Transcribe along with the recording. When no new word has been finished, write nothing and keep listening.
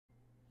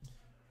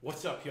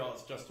What's up, y'all?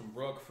 It's Justin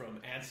Brook from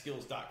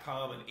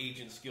adskills.com and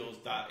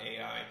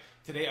agentskills.ai.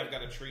 Today I've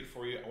got a treat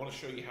for you. I want to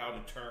show you how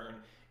to turn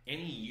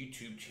any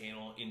YouTube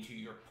channel into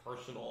your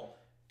personal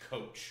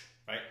coach,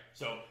 right?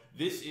 So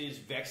this is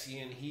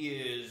Vexian. He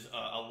is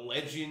a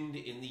legend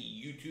in the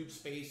YouTube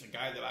space, a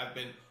guy that I've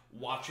been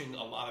watching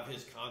a lot of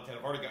his content.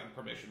 I've already gotten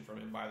permission from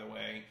him, by the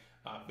way.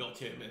 Built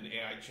him an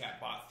AI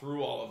chatbot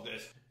through all of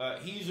this.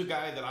 He's a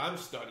guy that I'm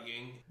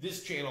studying.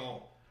 This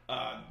channel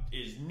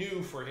is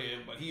new for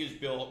him, but he has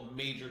built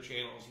major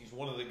channels. He's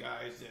one of the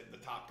guys that the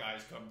top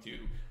guys come to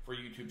for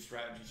YouTube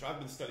strategy. So I've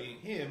been studying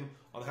him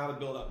on how to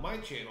build up my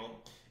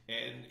channel.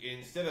 And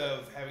instead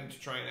of having to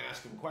try and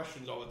ask him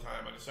questions all the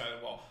time, I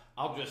decided, well,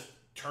 I'll just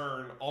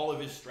turn all of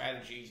his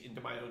strategies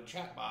into my own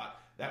chatbot.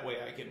 That way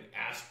I can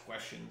ask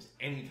questions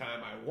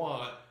anytime I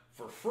want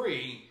for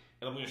free.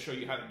 And I'm going to show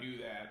you how to do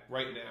that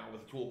right now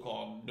with a tool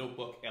called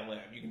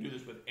NotebookLM. You can do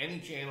this with any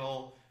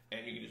channel,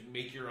 and you can just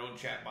make your own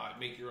chatbot,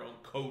 make your own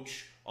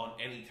coach on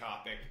any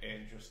topic,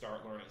 and just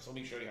start learning. So let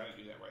me show you how to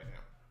do that right now.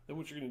 Then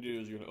what you're going to do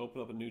is you're going to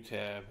open up a new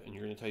tab, and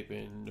you're going to type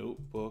in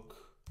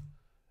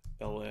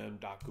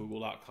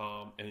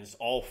notebooklm.google.com, and it's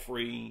all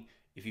free.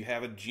 If you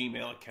have a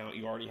Gmail account,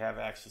 you already have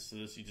access to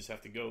this. You just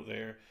have to go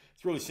there.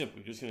 It's really simple.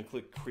 You're just going to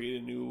click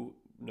Create a New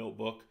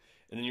Notebook,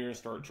 and then you're going to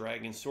start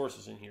dragging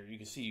sources in here. You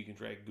can see you can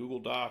drag Google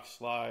Docs,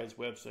 slides,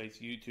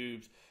 websites,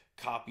 YouTubes,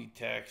 copy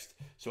text.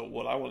 So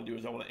what I want to do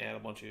is I want to add a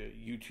bunch of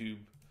YouTube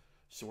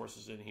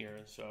sources in here.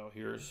 And so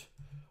here's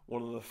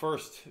one of the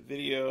first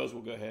videos.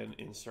 We'll go ahead and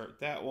insert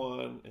that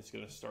one. It's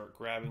going to start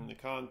grabbing the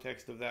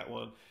context of that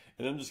one.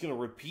 And I'm just going to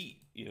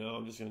repeat.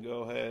 I'm just going to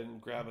go ahead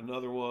and grab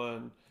another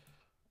one,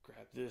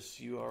 grab this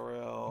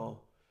URL.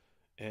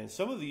 And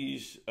some of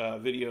these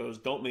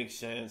videos don't make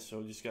sense.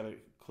 So just got to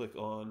click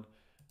on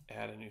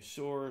add a new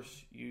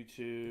source,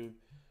 YouTube,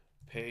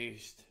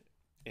 paste,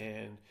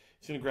 and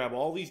it's going to grab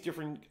all these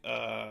different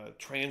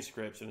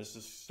transcripts, and it's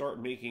just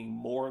start making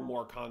more and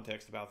more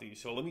context about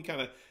these. So let me kind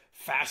of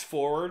fast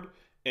forward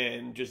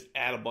and just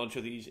add a bunch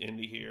of these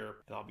into here,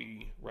 and I'll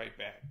be right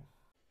back.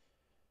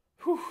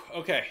 Whew,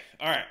 okay,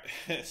 all right.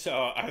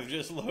 So I've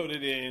just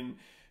loaded in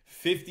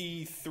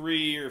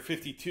 53 or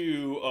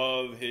 52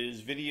 of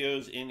his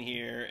videos in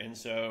here, and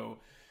so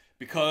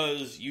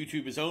because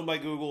YouTube is owned by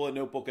Google and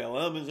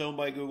NotebookLM is owned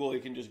by Google,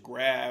 it can just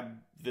grab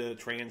the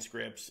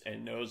transcripts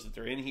and knows that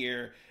they're in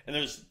here. And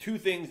there's two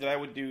things that I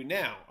would do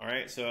now. All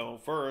right. So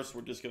first,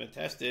 we're just going to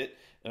test it.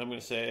 And I'm going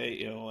to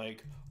say,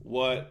 like,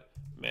 what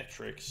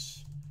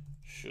metrics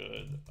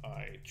should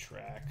I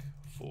track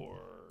for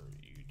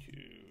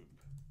YouTube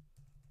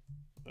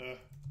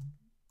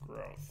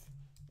growth?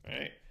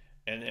 Right.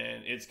 And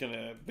then it's going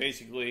to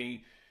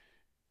basically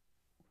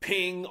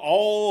ping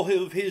all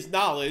of his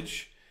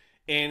knowledge,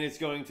 and it's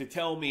going to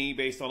tell me,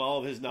 based on all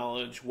of his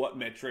knowledge, what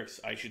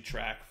metrics I should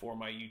track for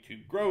my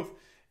YouTube growth.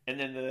 And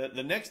then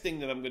the next thing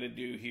that I'm going to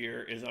do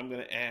here is I'm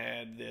going to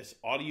add this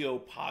audio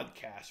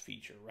podcast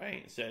feature,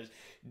 right? It says,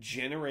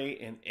 generate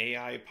an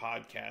AI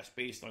podcast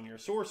based on your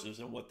sources.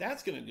 And what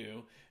that's going to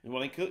do is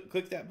when I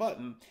click that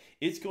button,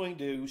 it's going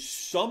to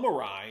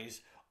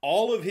summarize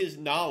all of his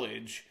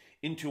knowledge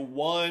into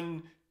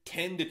one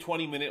 10 to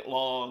 20 minute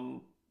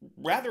long,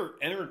 rather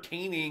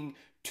entertaining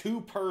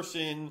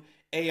two-person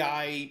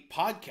AI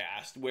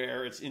podcast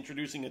where it's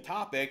introducing a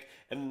topic,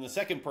 and then the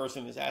second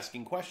person is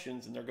asking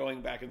questions, and they're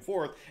going back and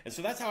forth. And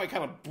so that's how I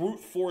kind of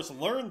brute force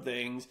learn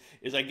things,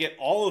 is I get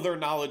all of their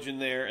knowledge in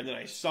there, and then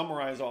I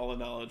summarize all the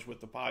knowledge with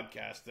the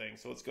podcast thing.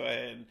 So let's go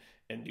ahead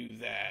and do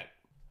that.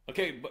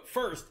 Okay, but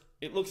first,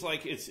 it looks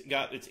like it's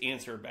got its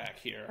answer back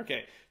here.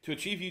 Okay, to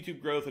achieve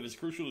YouTube growth, it is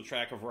crucial to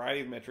track a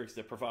variety of metrics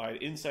that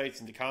provide insights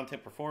into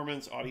content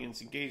performance,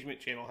 audience engagement,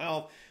 channel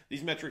health.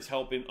 These metrics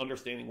help in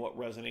understanding what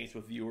resonates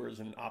with viewers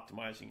and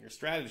optimizing your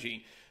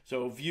strategy.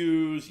 So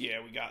views,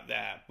 yeah, we got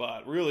that.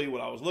 But really what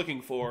I was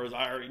looking for is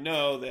I already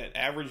know that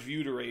average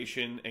view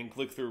duration and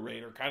click-through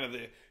rate are kind of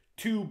the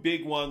two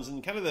big ones,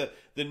 and kind of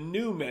the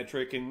new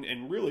metric,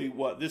 and really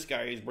what this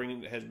guy has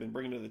been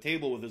bringing to the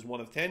table with his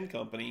 1 of 10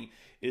 company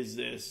is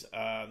this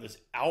this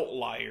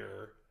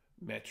outlier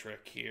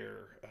metric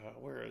here.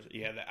 Where is it?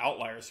 Yeah, the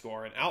outlier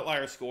score. An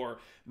outlier score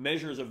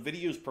measures a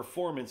video's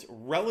performance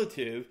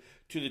relative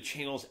to the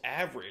channel's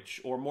average,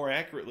 or more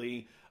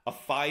accurately, a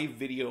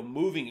 5-video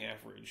moving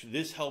average.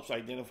 This helps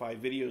identify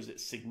videos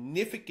that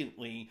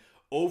significantly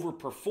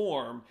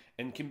overperform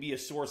and can be a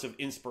source of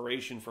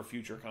inspiration for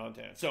future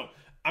content. So,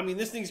 I mean,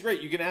 this thing's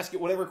great. You can ask it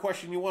whatever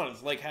question you want.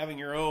 It's like having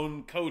your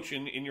own coach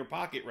in your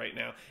pocket right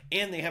now.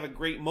 And they have a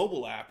great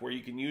mobile app where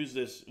you can use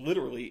this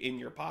literally in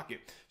your pocket.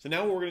 So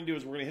now what we're going to do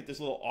is we're going to hit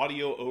this little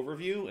audio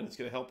overview, and it's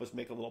going to help us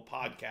make a little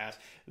podcast.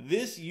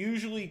 This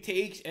usually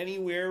takes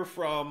anywhere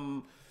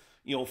from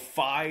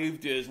 5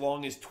 to as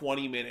long as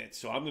 20 minutes.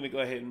 So I'm going to go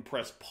ahead and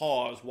press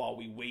pause while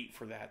we wait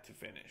for that to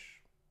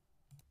finish.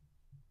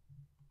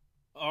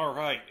 All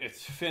right,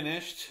 it's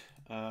finished.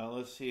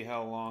 Let's see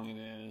how long it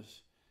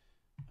is.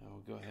 I'll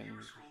go ahead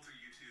and scroll through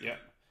YouTube. Yep.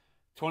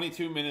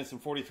 22 minutes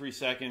and 43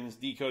 seconds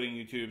decoding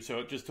YouTube. So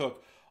it just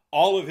took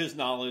all of his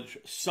knowledge,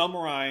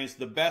 summarized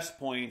the best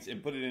points,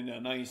 and put it in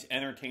a nice,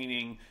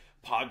 entertaining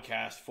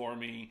podcast for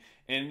me.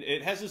 And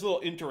it has this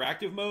little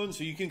interactive mode,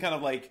 so you can kind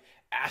of like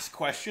ask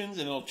questions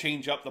and it'll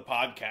change up the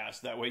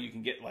podcast. That way you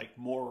can get like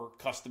more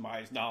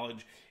customized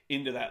knowledge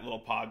into that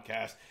little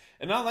podcast.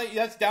 And not like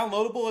that's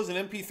downloadable as an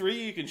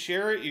MP3. You can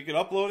share it, you can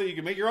upload it, you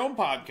can make your own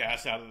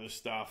podcast out of this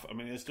stuff. I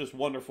mean, it's just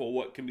wonderful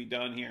what can be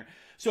done here.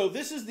 So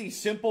this is the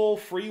simple,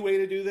 free way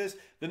to do this.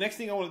 The next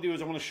thing I want to do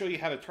is I want to show you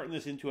how to turn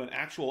this into an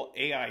actual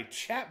AI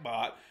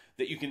chatbot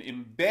that you can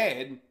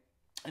embed,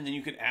 and then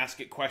you can ask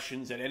it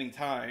questions at any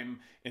time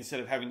instead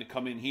of having to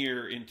come in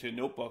here into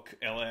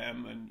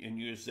NotebookLM and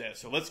use this.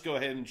 So let's go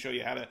ahead and show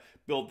you how to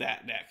build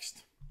that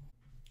next.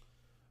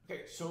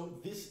 Okay, so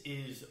this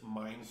is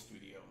Mind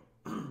Studio.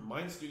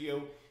 Mind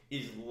Studio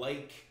is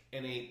like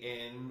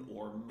N8N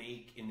or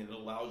Make, and it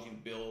allows you to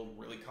build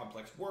really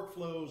complex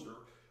workflows or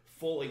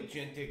full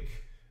agentic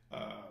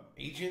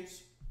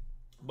agents.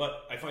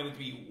 But I find it to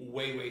be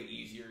way, way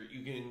easier.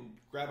 You can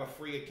grab a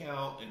free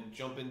account and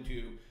jump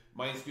into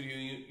Mind Studio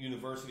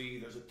University.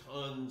 There's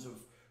tons of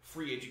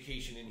free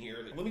education in here.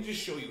 Let me just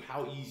show you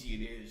how easy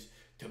it is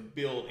to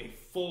build a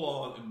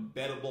full-on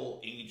embeddable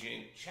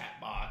agent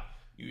chatbot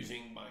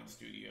using Mind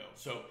Studio.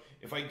 So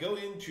if I go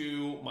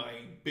into my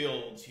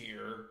builds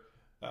here,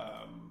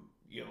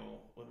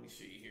 let me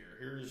see here.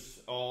 Here's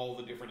all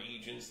the different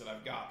agents that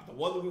I've got. But the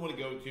one that we want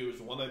to go to is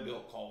the one I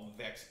built called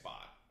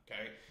VexBot.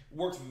 Okay, it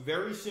works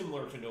very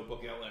similar to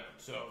NotebookLM.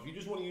 So if you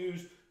just want to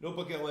use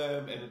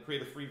NotebookLM and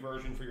create a free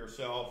version for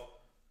yourself,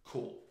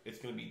 cool. It's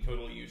going to be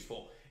totally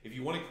useful. If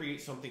you want to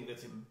create something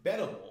that's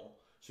embeddable,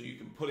 so you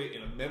can put it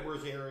in a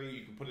members area,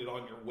 you can put it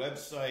on your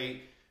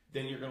website,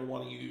 then you're going to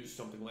want to use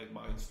something like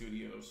Mind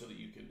Studio so that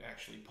you can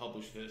actually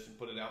publish this and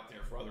put it out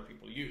there for other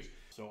people to use.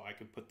 So I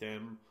could put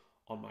them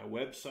on my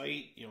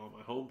website, on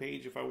my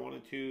homepage if I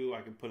wanted to.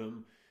 I could put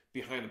them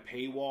behind a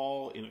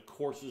paywall in a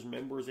courses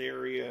members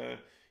area.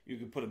 You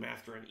can put them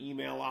after an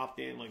email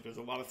opt-in. Like, there's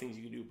a lot of things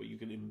you can do, but you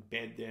can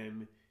embed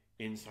them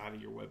inside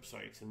of your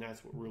websites, and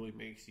that's what really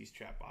makes these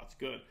chatbots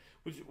good,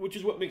 which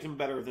is what makes them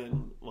better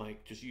than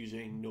like just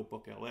using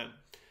NotebookLM.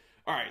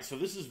 All right, so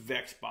this is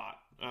VexBot.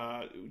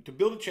 To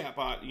build a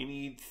chatbot, you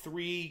need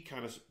three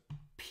kind of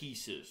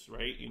pieces,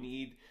 right? You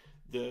need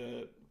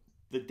the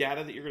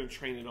data that you're going to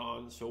train it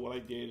on. So what I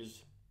did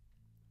is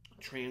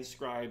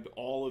transcribed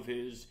all of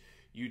his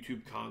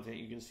YouTube content.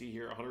 You can see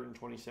here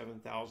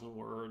 127,000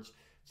 words.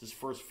 It's his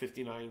first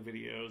 59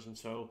 videos, and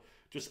so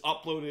just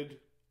uploaded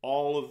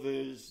all of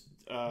his.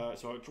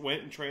 So I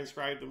went and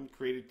transcribed them,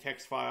 created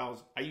text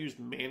files. I used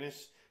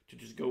Manus to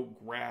just go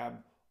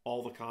grab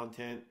all the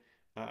content.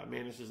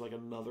 Manus is like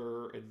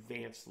another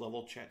advanced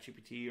level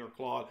ChatGPT or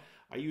Claude.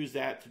 I used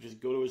that to just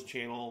go to his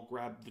channel,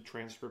 grab the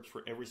transcripts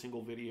for every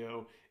single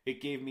video.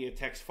 It gave me a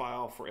text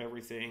file for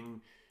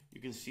everything.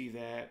 You can see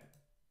that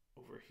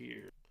over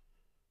here.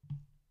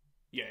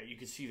 Yeah, you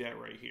can see that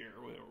right here.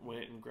 It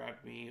went and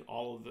grabbed me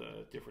all of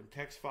the different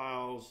text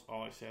files.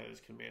 All I said is,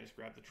 can Manus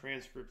grab the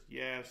transcripts?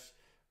 Yes.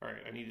 All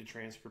right, I need the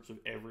transcripts of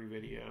every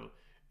video.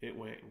 It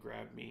went and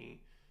grabbed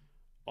me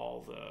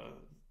all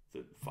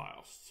the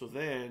files. So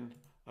then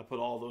I put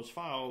all those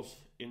files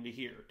into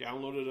here,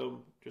 downloaded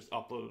them, just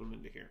uploaded them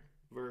into here.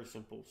 Very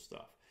simple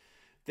stuff.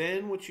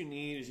 Then what you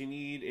need is an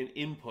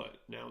input.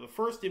 Now, the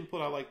first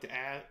input I like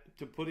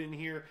to put in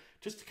here,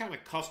 just to kind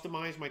of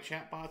customize my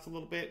chatbots a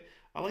little bit,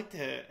 I like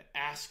to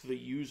ask the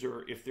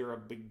user if they're a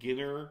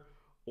beginner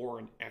or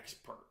an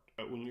expert.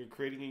 When you're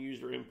creating a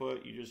user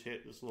input, you just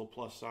hit this little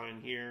plus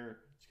sign here.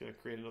 It's going to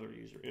create another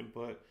user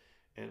input,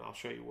 and I'll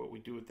show you what we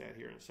do with that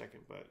here in a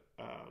second. But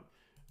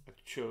I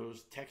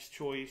chose text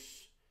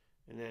choice,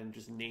 and then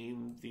just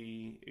name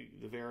the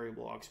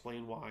variable. I'll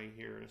explain why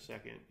here in a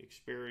second.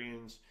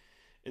 Experience.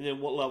 And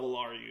then what level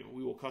are you?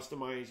 We will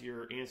customize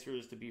your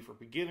answers to be for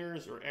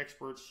beginners or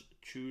experts.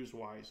 Choose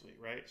wisely,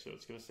 right? So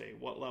it's going to say,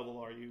 what level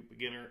are you?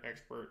 Beginner,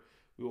 expert.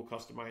 We will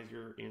customize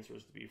your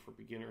answers to be for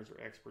beginners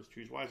or experts.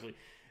 Choose wisely.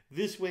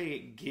 This way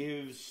it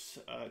gives,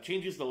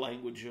 changes the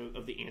language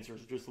of the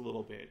answers just a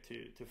little bit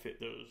to fit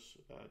those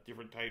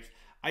different types.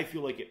 I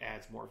feel like it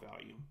adds more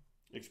value,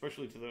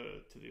 especially to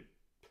the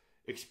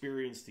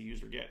experience the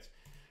user gets.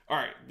 All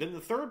right, then the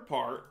third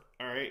part,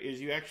 all right, is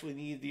you actually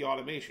need the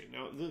automation.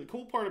 Now, the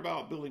cool part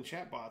about building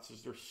chatbots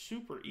is they're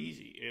super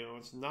easy.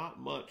 It's not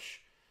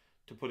much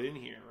to put in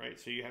here, right?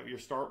 So you have your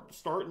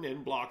start and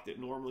end block that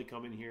normally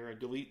come in here. I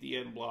delete the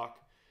end block,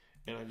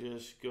 and I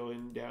just go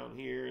in down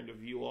here into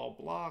view all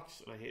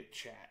blocks, and I hit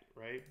chat,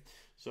 right?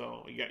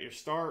 So you got your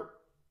start,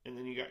 and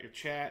then you got your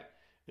chat,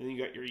 and then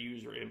you got your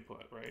user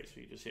input, right?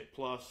 So you just hit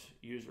plus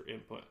user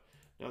input.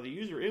 Now the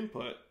user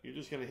input, you're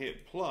just going to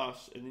hit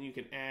plus, and then you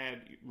can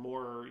add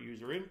more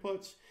user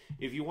inputs.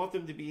 If you want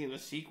them to be in a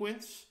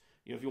sequence,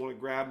 if you want to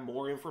grab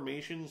more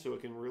information so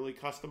it can really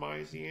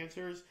customize the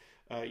answers,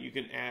 you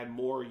can add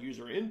more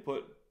user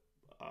input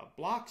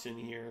blocks in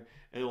here,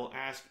 and it will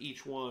ask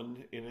each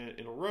one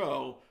in a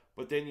row,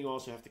 but then you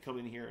also have to come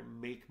in here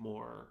and make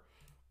more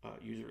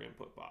user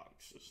input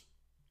boxes.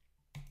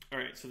 All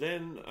right, so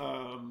then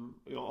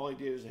all I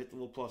did is hit the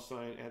little plus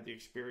sign, add the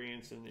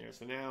experience in there.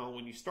 So now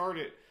when you start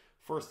it,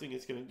 first thing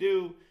it's going to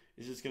do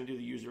is it's going to do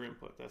the user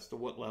input. That's the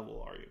what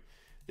level are you.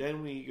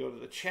 Then we go to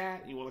the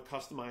chat. You want to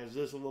customize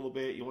this a little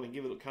bit. You want to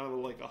give it kind of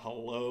like a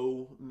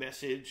hello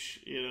message,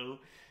 you know.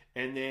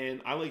 And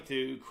then I like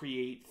to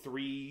create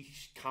 3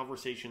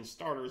 conversation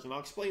starters. And I'll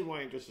explain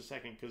why in just a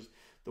second, because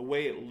the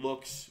way it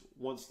looks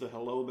once the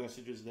hello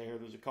message is there,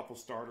 there's a couple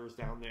starters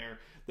down there.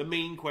 The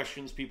main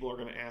questions people are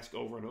going to ask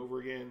over and over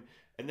again.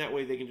 And that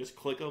way they can just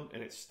click them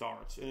and it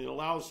starts. And it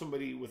allows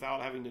somebody,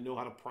 without having to know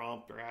how to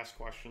prompt or ask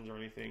questions or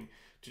anything,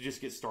 to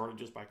just get started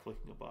just by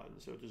clicking a button.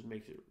 So it just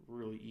makes it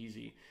really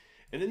easy.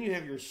 And then you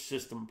have your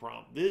system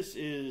prompt. This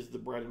is the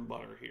bread and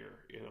butter here,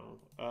 you know.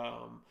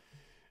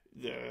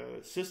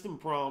 The system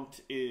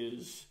prompt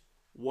is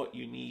what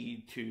you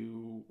need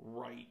to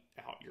write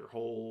out your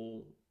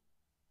whole...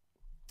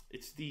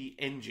 It's the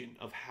engine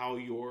of how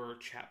your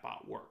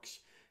chatbot works,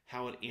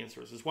 how it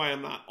answers. That's why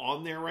I'm not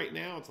on there right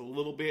now. It's a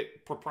little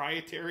bit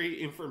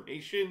proprietary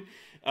information.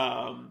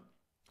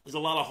 There's a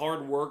lot of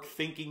hard work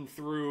thinking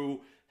through,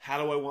 how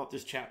do I want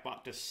this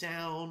chatbot to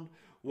sound?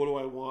 What do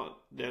I want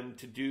them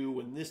to do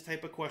when this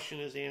type of question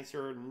is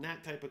answered and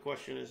that type of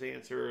question is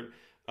answered?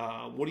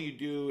 What do you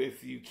do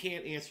if you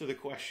can't answer the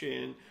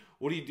question?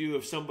 What do you do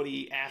if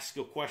somebody asks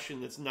a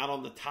question that's not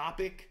on the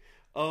topic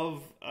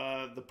of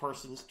the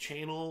person's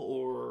channel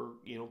or,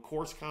 you know,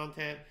 course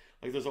content?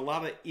 Like, there's a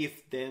lot of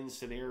if-then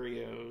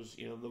scenarios,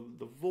 you know,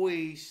 the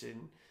voice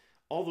and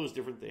all those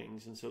different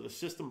things. And so the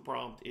system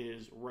prompt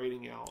is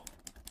writing out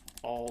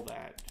all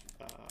that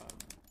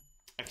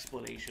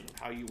explanation of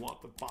how you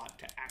want the bot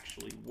to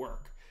actually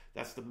work.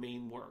 That's the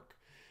main work.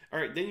 All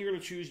right, then you're going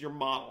to choose your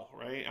model,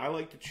 right? I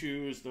like to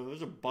choose,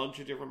 there's a bunch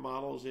of different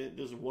models. This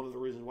is one of the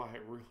reasons why I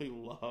really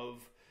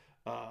love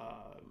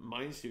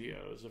Mind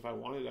Studios. If I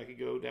wanted, I could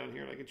go down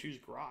here and I could choose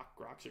Grok.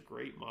 Grok's a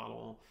great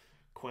model.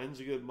 Quen's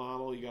a good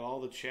model. You got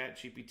all the chat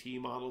GPT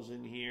models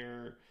in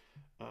here.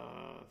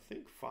 I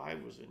think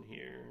 5 was in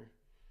here.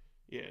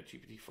 Yeah,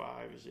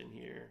 GPT-5 is in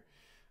here.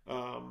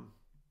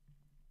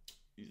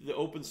 The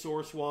open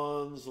source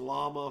ones,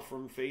 Llama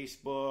from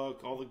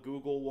Facebook, all the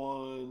Google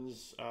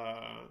ones.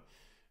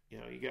 You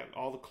know, you got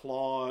all the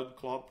Claude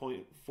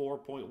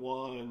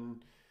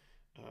 4.1,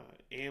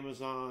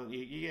 Amazon.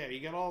 Yeah,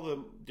 you got all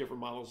the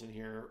different models in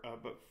here.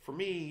 But for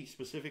me,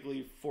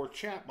 specifically for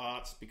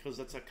chatbots, because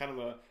that's a kind of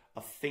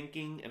a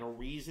thinking and a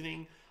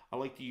reasoning, I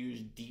like to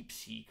use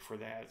DeepSeek for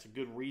that. It's a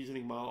good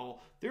reasoning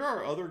model. There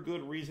are other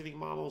good reasoning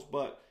models,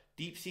 but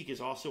DeepSeek is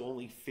also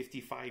only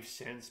 55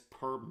 cents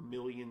per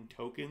million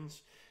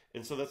tokens.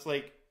 And so that's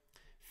like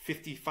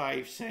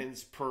 55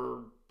 cents per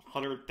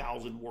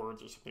 100,000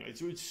 words or something.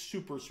 So it's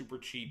super, super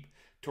cheap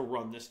to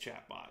run this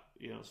chatbot,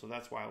 you know, so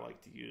that's why I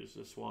like to use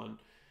this one.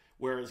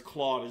 Whereas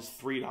Claude is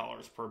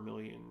 $3 per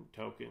million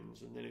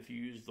tokens. And then if you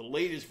use the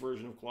latest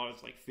version of Claude,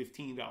 it's like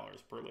 $15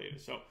 per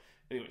latest. So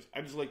anyways,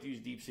 I just like to use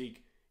DeepSeek.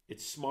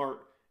 It's smart.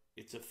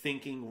 It's a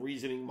thinking,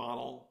 reasoning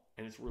model,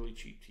 and it's really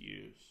cheap to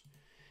use.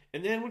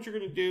 And then what you're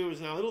going to do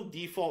is, now it'll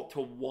default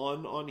to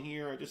 1 on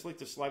here. I just like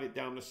to slide it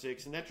down to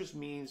 6. And that just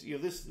means, you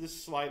know,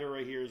 this slider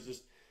right here is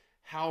just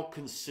how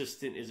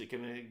consistent is it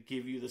going to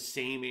give you the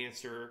same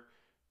answer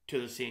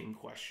to the same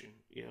question.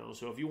 You know,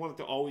 so if you want it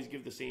to always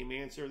give the same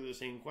answer to the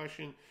same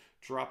question,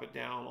 drop it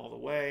down all the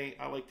way.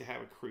 I like to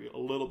have it create a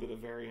little bit of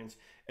variance.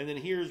 And then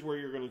here's where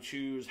you're going to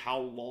choose how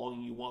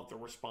long you want the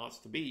response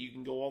to be. You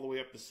can go all the way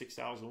up to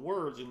 6,000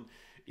 words, and,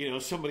 you know,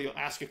 somebody will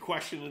ask a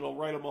question and it'll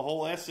write them a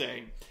whole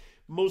essay.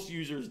 Most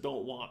users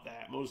don't want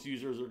that. Most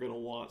users are going to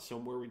want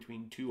somewhere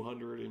between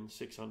 200 and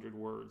 600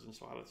 words. And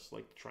so I just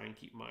like to try and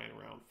keep mine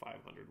around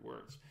 500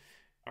 words.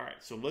 All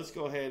right, so let's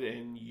go ahead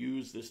and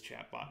use this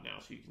chatbot now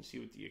so you can see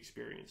what the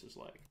experience is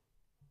like.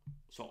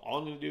 So all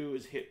I'm going to do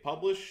is hit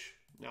publish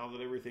now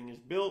that everything is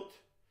built.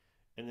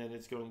 And then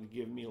it's going to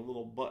give me a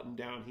little button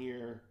down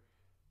here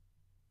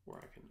where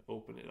I can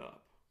open it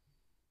up.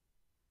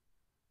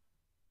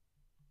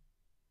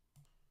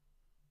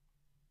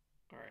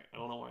 All right, I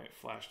don't know why it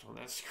flashed on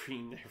that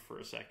screen there for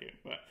a second,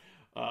 but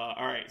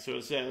all right, so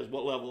it says,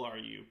 what level are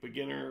you,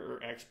 beginner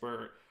or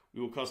expert?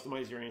 We will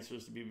customize your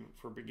answers to be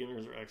for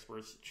beginners or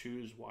experts.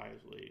 Choose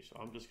wisely. So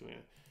I'm just going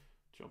to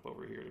jump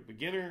over here to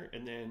beginner,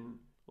 and then,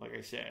 like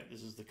I said,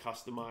 this is the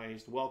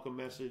customized welcome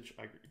message.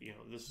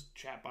 This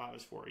chatbot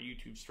is for a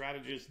YouTube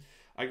strategist.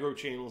 I grow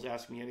channels,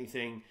 ask me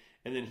anything,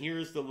 and then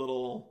here's the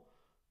little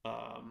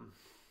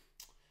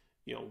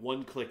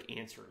one-click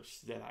answers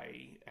that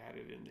I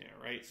added in there,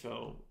 right?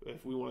 So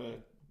if we want to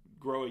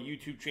grow a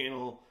YouTube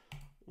channel,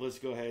 let's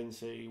go ahead and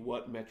say,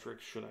 what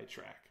metrics should I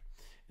track?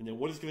 And then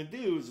what it's going to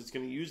do is it's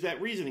going to use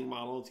that reasoning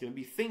model. It's going to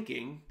be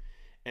thinking,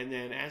 and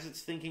then as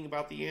it's thinking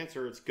about the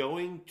answer, it's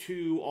going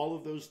to all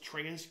of those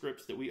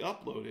transcripts that we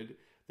uploaded.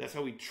 That's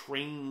how we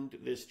trained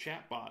this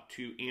chatbot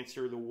to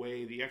answer the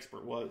way the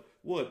expert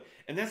would.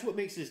 And that's what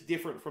makes this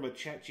different from a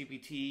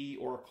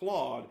ChatGPT or a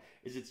Claude,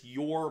 is it's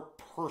your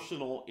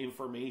personal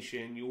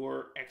information,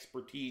 your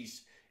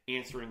expertise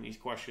answering these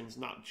questions,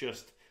 not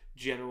just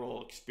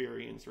general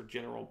experience or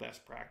general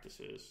best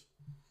practices.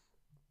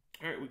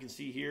 All right, we can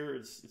see here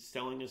it's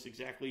telling us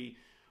exactly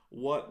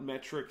what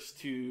metrics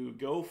to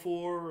go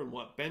for and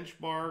what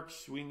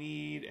benchmarks we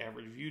need,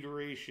 average view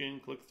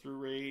duration, click-through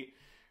rate,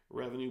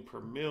 revenue per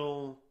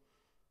mil,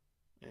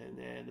 and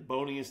then the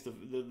bonus,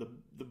 the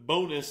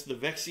bonus, the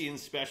Vexian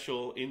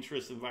special,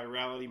 interest and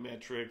virality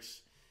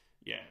metrics.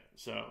 Yeah,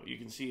 so you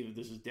can see that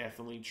this is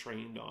definitely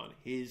trained on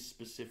his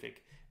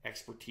specific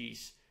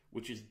expertise,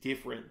 which is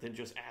different than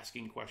just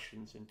asking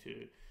questions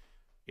into,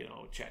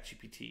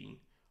 ChatGPT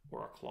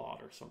or a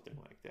Claude or something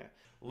like that.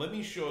 Let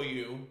me show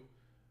you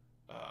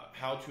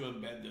how to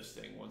embed this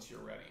thing once you're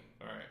ready.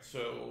 All right,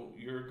 so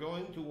you're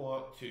going to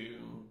want to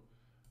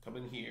come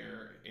in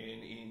here,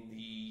 and in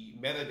the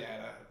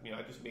metadata,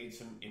 I just made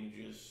some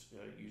images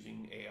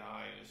using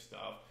AI and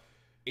stuff.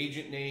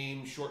 Agent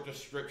name, short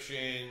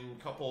description,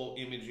 couple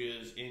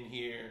images in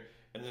here,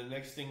 and the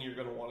next thing you're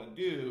going to want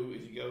to do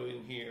is you go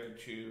in here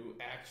to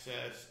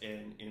access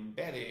and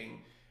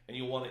embedding, and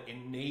you want to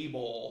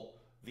enable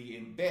the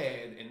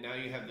embed, and now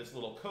you have this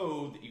little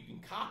code that you can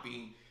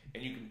copy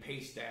and you can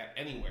paste that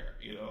anywhere.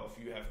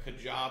 If you have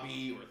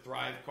Kajabi or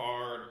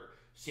Thrivecart or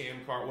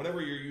Samcart,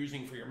 whatever you're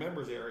using for your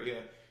members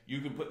area, you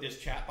can put this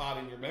chatbot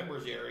in your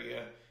members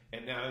area,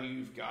 and now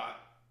you've got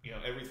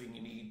everything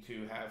you need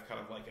to have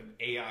kind of like an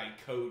AI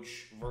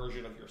coach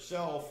version of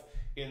yourself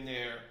in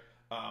there.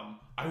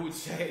 I would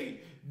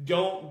say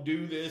don't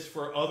do this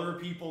for other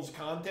people's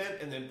content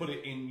and then put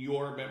it in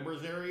your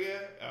members area.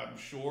 I'm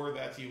sure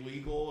that's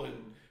illegal and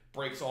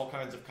breaks all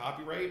kinds of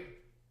copyright.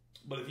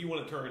 But if you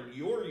want to turn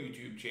your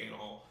YouTube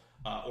channel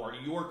or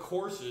your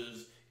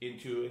courses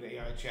into an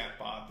AI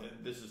chatbot, then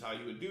this is how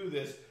you would do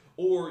this.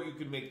 Or you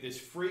can make this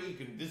free.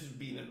 This would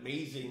be an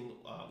amazing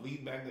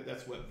lead magnet.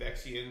 That's what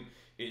Vexian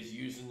is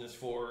using this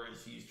for.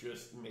 Is he's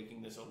just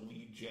making this a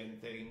lead gen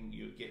thing.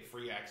 You get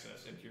free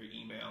access into your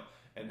email,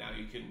 and now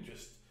you can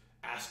just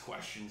ask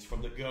questions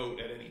from the GOAT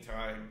at any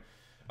time.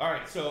 All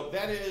right, so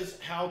that is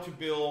how to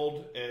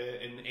build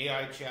an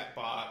AI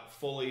chatbot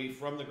fully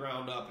from the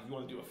ground up. If you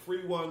want to do a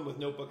free one with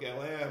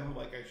NotebookLM,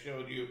 like I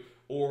showed you,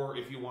 or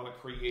if you want to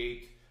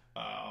create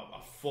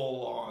a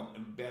full-on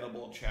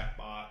embeddable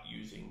chatbot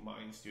using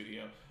Mind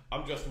Studio.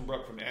 I'm Justin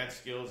Brook from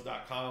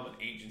adskills.com and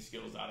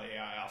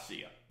agentskills.ai. I'll see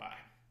you.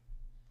 Bye.